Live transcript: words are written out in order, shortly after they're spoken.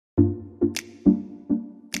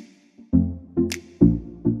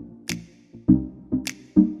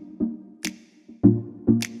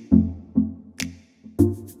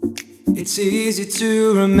It's easy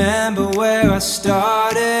to remember where I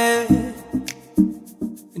started,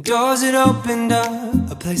 the doors that opened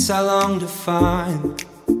up, a place I long to find.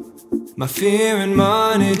 My fear and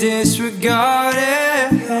money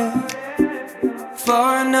disregarded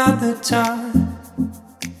for another time.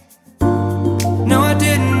 No, I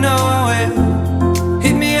didn't know it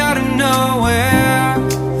hit me out of nowhere.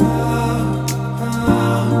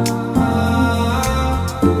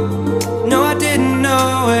 No, I didn't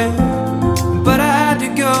know it, but I had to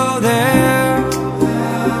go there.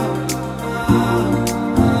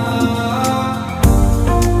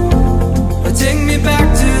 Take me back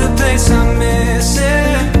to the place I'm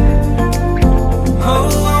missing. Oh,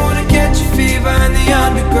 I wanna catch a fever in the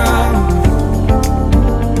underground.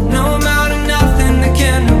 No amount of nothing that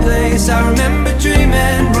can replace. I remember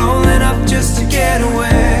dreaming, rolling up just to get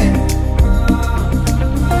away.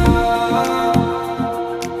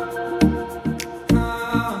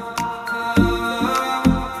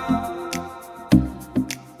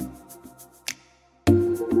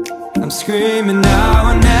 I'm screaming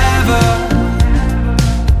now or never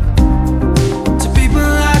to people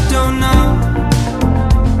I don't know.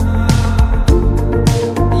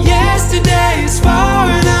 Yesterday is far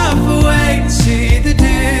enough away to see the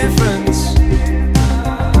difference.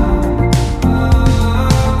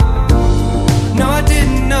 No, I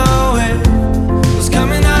didn't know it was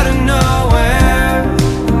coming out of nowhere.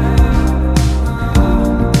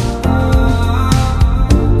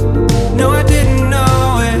 No, I didn't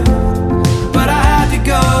know it, but I had to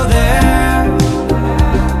go there.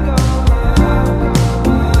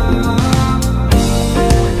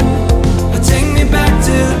 Take me back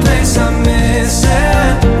to the place I'm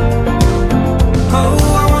missing. Oh,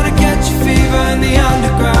 I wanna catch a fever in the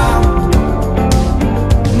underground.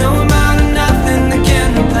 No amount of nothing that can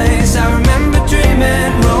replace. I remember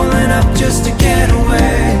dreaming, rolling up just to get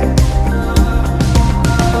away.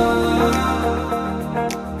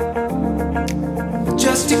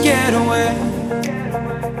 Just to get away.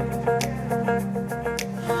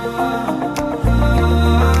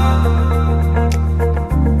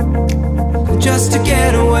 Just to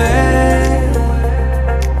get away.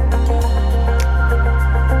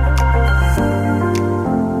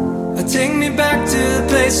 Take me back to the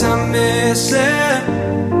place I'm missing.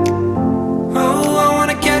 Oh, I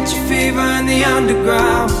wanna catch a fever in the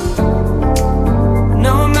underground.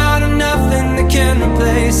 No amount of nothing that can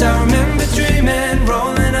replace. I remember